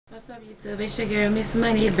up, YouTube? It's your girl, Miss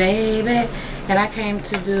Money, baby, and I came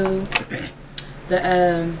to do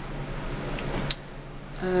the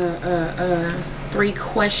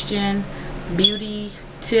 3-question beauty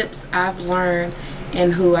tips I've learned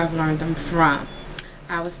and who I've learned them from.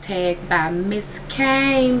 I was tagged by Miss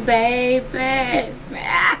Ccain, baby.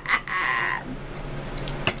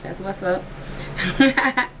 That's what's up.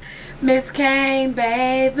 Miss Ccain,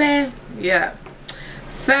 baby. Yeah.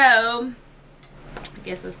 So I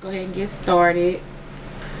guess let's go ahead and get started.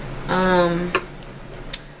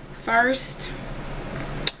 First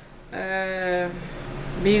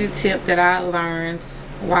beauty tip that I learned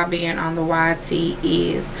while being on the YT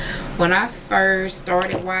is when I first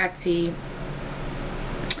started YT,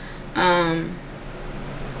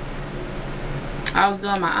 I was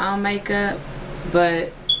doing my own makeup,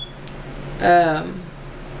 but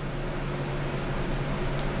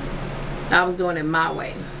I was doing it my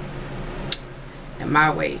way, and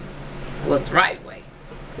my way was the right way.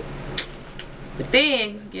 But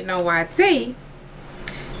then, getting on YT,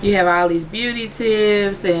 you have all these beauty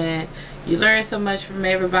tips and you learn so much from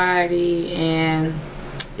everybody, and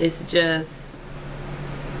it's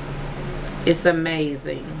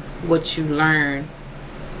amazing what you learn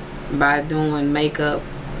by doing makeup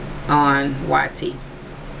on YT.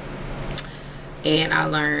 And I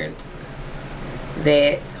learned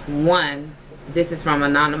that, one, this is from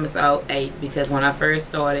Anonymous 08, because when I first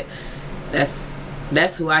started, that's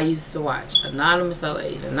who I used to watch. Anonymous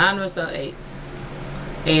 08, Anonymous 08.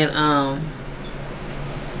 And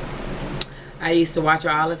I used to watch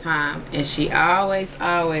her all the time, and she always,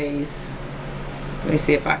 let me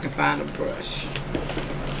see if I can find a brush.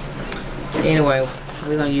 Anyway,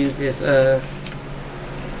 we're gonna use this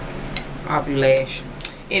Opulash.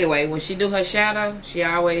 Anyway, when she do her shadow, she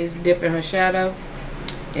always dip in her shadow,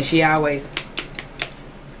 and she always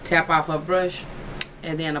tap off her brush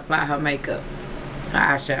and then apply her makeup, her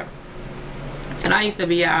eyeshadow. And I used to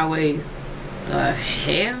be always, the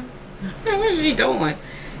hell? What's she doing?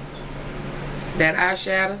 That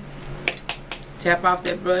eyeshadow, tap off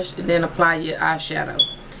that brush and then apply your eyeshadow.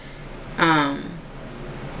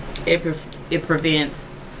 It prevents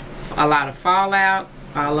a lot of fallout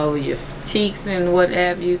all over your cheeks and what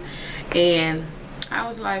have you. And I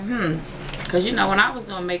was like, because you know, when I was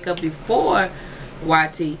doing makeup before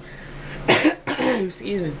YT,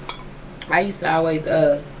 excuse me, I used to always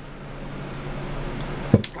do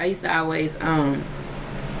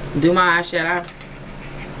my eyeshadow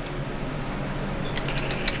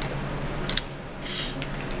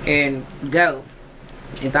and go,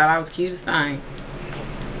 and thought I was cute as thing.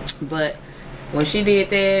 But when she did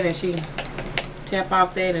that and she tap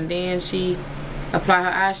off that and then she apply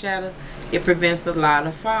her eyeshadow, it prevents a lot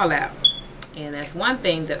of fallout. And that's one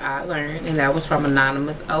thing that I learned, and that was from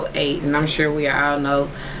Anonymous 08, and I'm sure we all know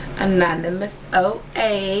Anonymous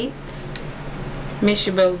 08. Miss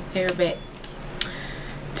you, boo. Hair back.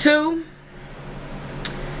 2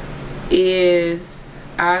 is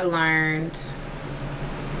I learned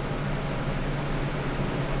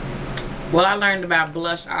about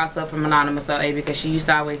blush also from Anonymous 08, because she used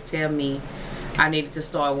to always tell me I needed to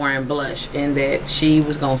start wearing blush, and that she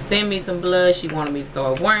was gonna send me some blush. She wanted me to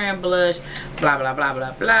start wearing blush, blah blah blah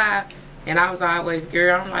blah blah. And I was always,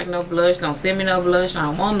 girl, I don't like no blush, don't send me no blush, I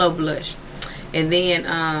don't want no blush. And then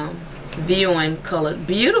viewing Colored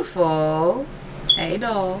Beautiful, hey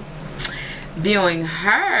doll, viewing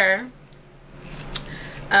her,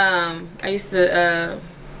 I used to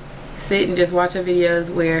sit and just watch her videos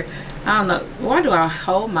where, I don't know, why do I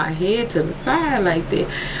hold my head to the side like that?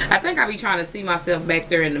 I think I be trying to see myself back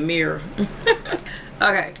there in the mirror.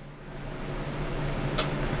 Okay.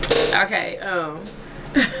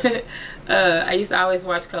 I used to always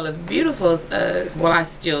watch Colored Beautiful's, well, I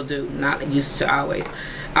still do, not used to always.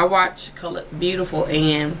 I watch Colored Beautiful,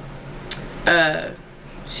 and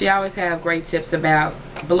she always have great tips about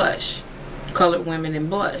blush, colored women and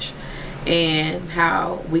blush, and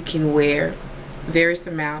how we can wear various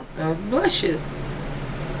amount of blushes.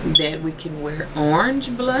 That we can wear orange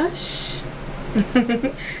blush,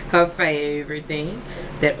 her favorite thing,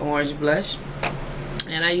 that orange blush.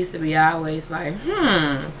 And I used to be always like,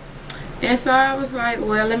 and so I was like,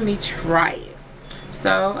 well, let me try it.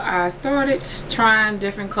 So I started trying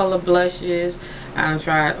different color blushes. I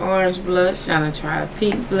tried orange blush, I tried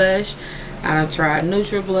pink blush, I tried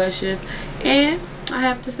neutral blushes, and I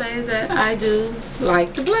have to say that I do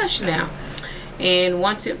like the blush now. And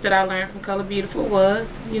one tip that I learned from Colored Beautiful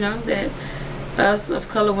was, you know, that us of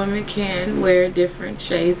color women can wear different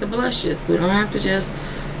shades of blushes. We don't have to just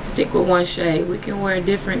stick with one shade. We can wear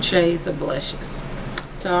different shades of blushes.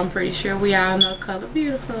 So I'm pretty sure we all know Colored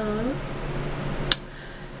Beautiful.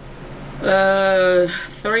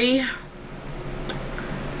 3,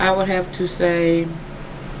 I would have to say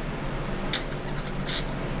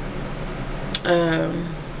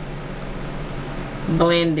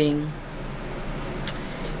blending.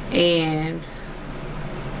 And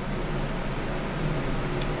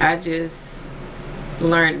I just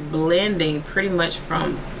learned blending pretty much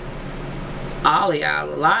from all of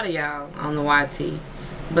y'all, a lot of y'all on the YT.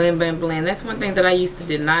 Blend, blend, blend. That's one thing that I used to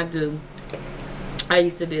did not do. I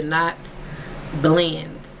used to did not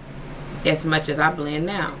blend as much as I blend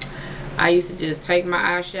now. I used to just take my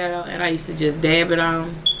eyeshadow and I used to just dab it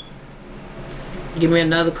on. Give me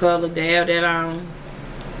another color, dab that on.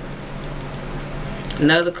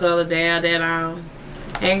 Another color, dab that on.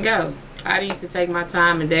 And go. I used to take my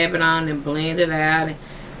time and dab it on and blend it out and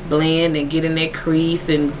blend and get in that crease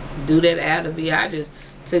and do that out of it. I just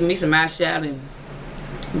took me some eyeshadow and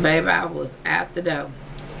baby, I was out the door.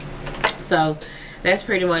 So that's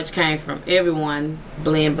pretty much came from everyone.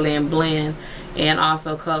 Blend, blend, blend. And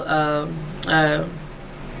also color,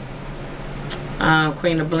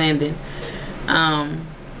 Queen of Blending.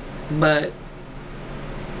 But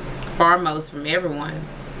foremost from everyone.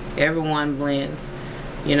 Everyone blends.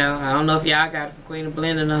 You know, I don't know if y'all got it from Queen of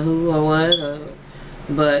Blending or who or what,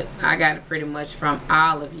 but I got it pretty much from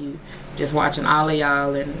all of you. Just watching all of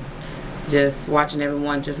y'all and just watching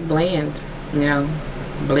everyone just blend. You know,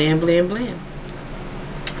 blend, blend, blend.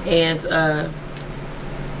 And so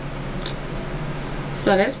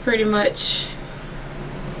that's pretty much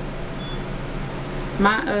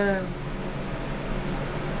my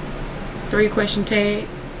 3-question tag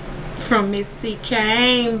from Miss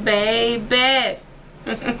Ccain, baby.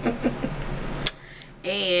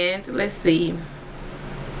 And let's see,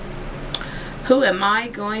 who am I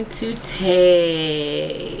going to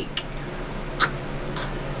tag?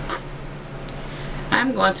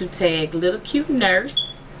 I'm going to tag Little Cute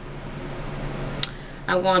Nurse.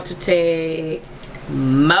 I'm going to tag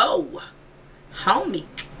Mo Homie.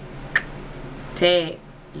 Tag,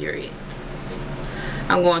 you're it.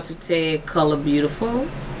 I'm going to tag Color Beautiful.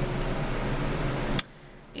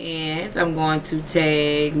 And I'm going to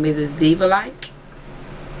tag Mrs. Diva Like.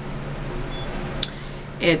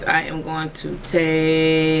 And I am going to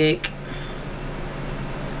tag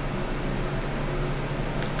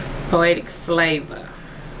Poetic Flavor.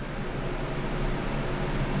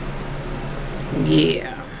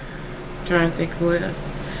 Yeah. I'm trying to think who else.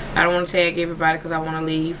 I don't want to tag everybody because I want to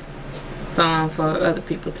leave some for other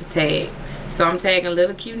people to tag. So I'm tagging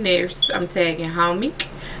Little Cute Nurse. I'm tagging Homie.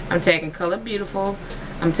 I'm tagging Color Beautiful.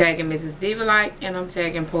 I'm tagging Mrs. Diva Like, and I'm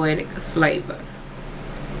tagging Poetic Flavor.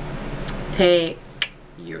 Tag,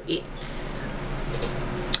 you're it.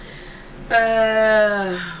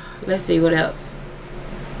 Let's see what else.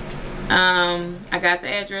 I got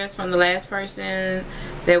the address from the last person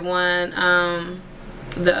that won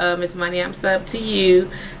the Miss Money I'm Sub to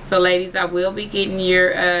You. So ladies, I will be getting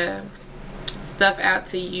your stuff out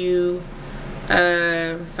to you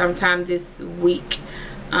sometime this week.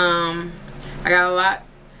 I got a lot.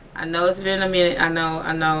 I know it's been a minute. I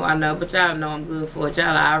know, but y'all know I'm good for it.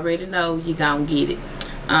 Y'all already know you gonna get it.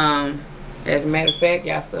 As a matter of fact,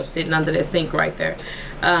 y'all stuff sitting under that sink right there.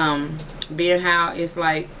 Being how it's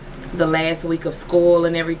like the last week of school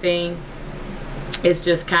and everything, it's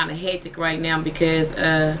just kind of hectic right now because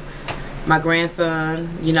my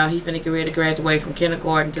grandson, you know, he finna get ready to graduate from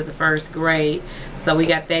kindergarten to the 1st grade. So we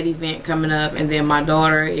got that event coming up, and then my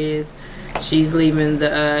daughter she's leaving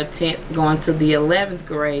the 10th, going to the 11th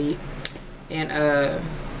grade, and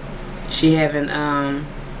she having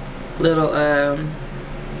little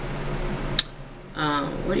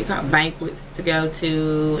what do you call it, banquets to go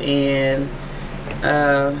to, and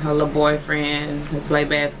her little boyfriend who play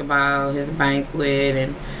basketball, his banquet,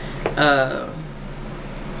 and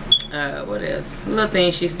what else, little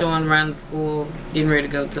things she's doing around the school, getting ready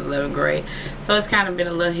to go to the 11th grade. So it's kind of been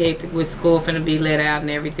a little hectic with school finna be let out and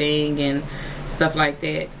everything and stuff like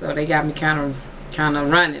that. So they got me kind of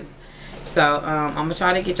running. So I'm gonna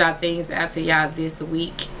try to get y'all things out to y'all this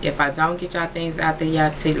week. If I don't get y'all things out to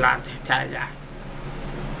y'all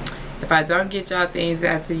if I don't get y'all things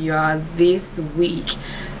out to y'all this week,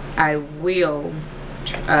 I will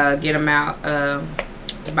get them out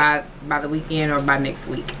by the weekend or by next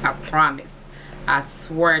week. I promise. I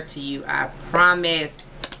swear to you, I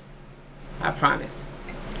promise. I promise.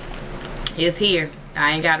 It's here.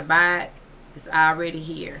 I ain't gotta buy it. It's already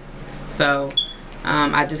here. So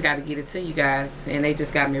I just gotta get it to you guys, and they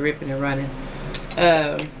just got me ripping and running.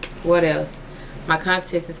 What else? My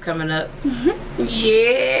contest is coming up.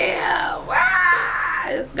 Yeah, wow,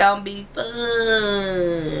 it's gonna be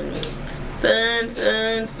fun. Fun.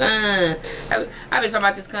 I've been talking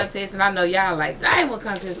about this contest, and I know y'all like, dang, what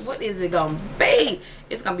contest? What is it gonna be?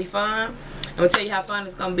 It's gonna be fun. I'm gonna tell you how fun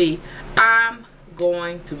it's gonna be. I'm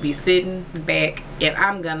going to be sitting back, and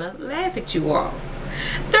I'm gonna laugh at you all.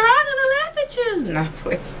 They're all gonna laugh at you. No,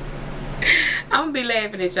 please. I'm gonna be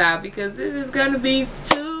laughing at y'all because this is gonna be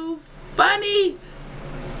too funny.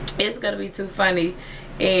 It's gonna be too funny,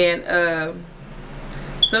 and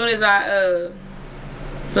soon as I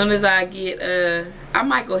get I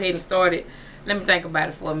might go ahead and start it. Let me think about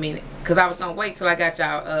it for a minute, because I was gonna wait till I got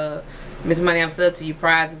y'all Miss Money I'm Sub to You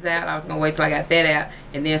prizes out. I was gonna wait till I got that out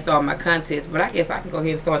and then start my contest, but I guess I can go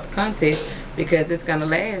ahead and start the contest because it's gonna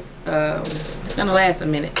last a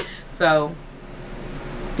minute. So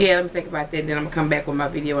yeah, let me think about that, and then I'm gonna come back with my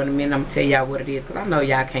video in a minute. I'm gonna tell y'all what it is, because I know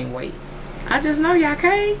y'all can't wait. I just know y'all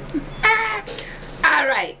can't. All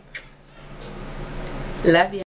right, love you.